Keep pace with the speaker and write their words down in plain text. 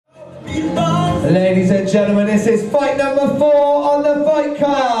gentlemen, this is fight number 4 on the fight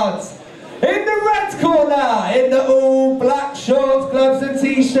card. In the red corner, in the all black shorts, gloves and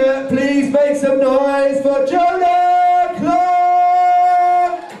t-shirt, please make some noise for Jonah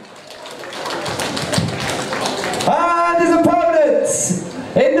Clark. And his opponents,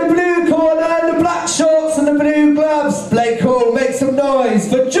 in the blue corner, in the black shorts and the blue gloves, Blake Hall, make some noise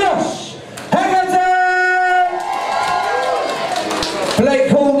for Josh Hegarton.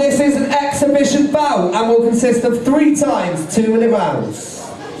 Blake Hall, this is an exhibition bout and will consist of 3 times 2-minute rounds.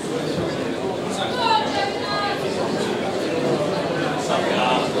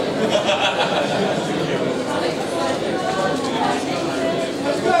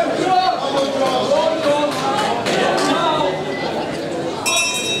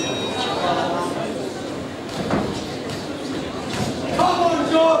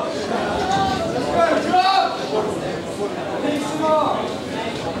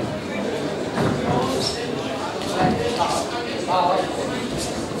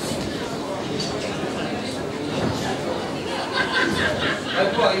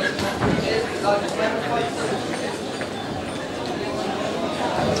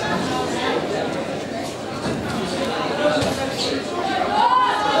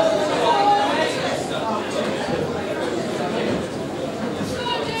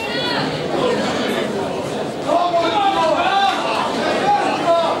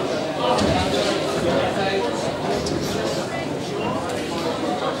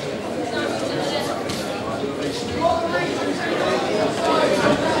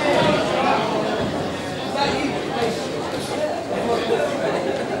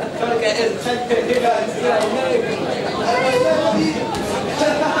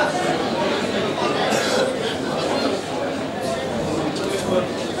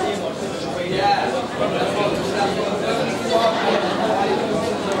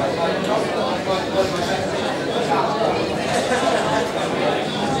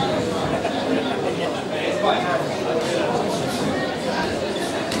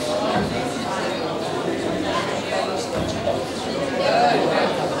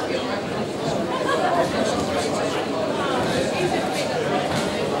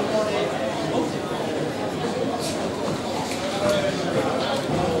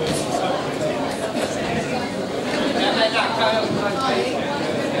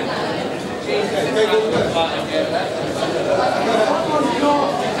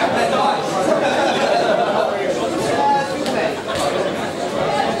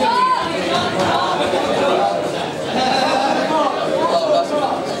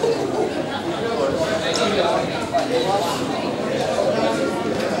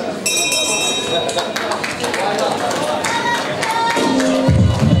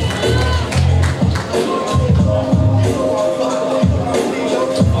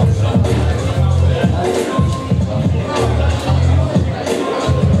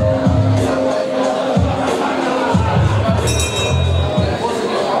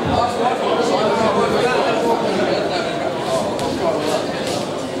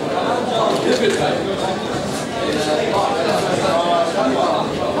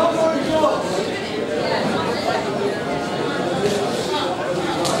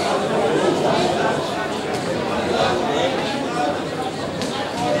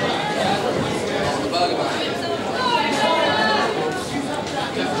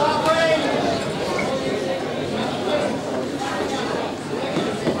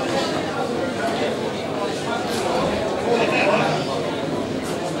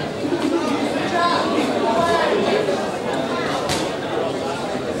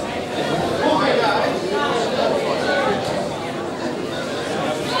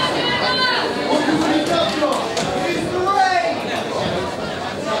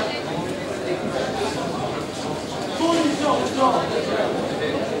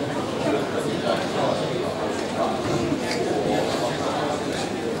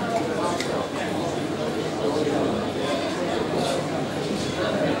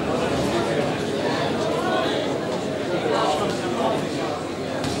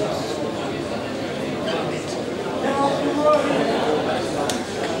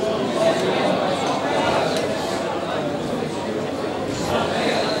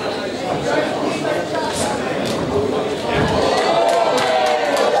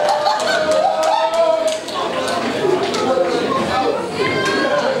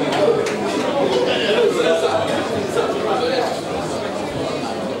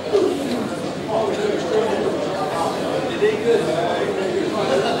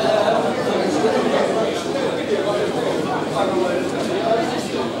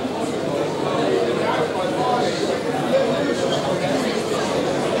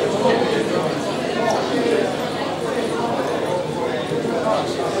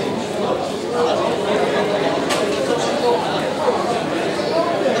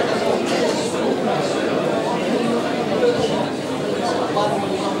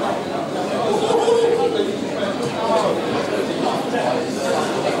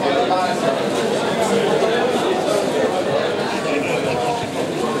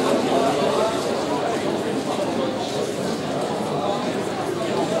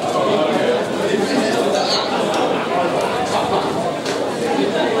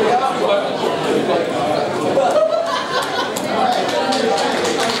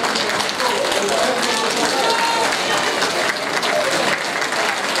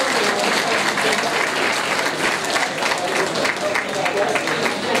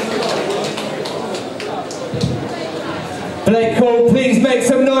 Play cool, please make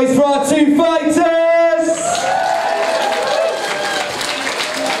some noise for our two fighters!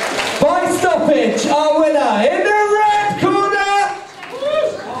 By stoppage, our winner in the red corner!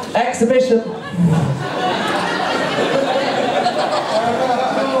 Exhibition.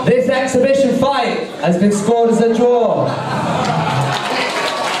 This exhibition fight has been scored as a draw.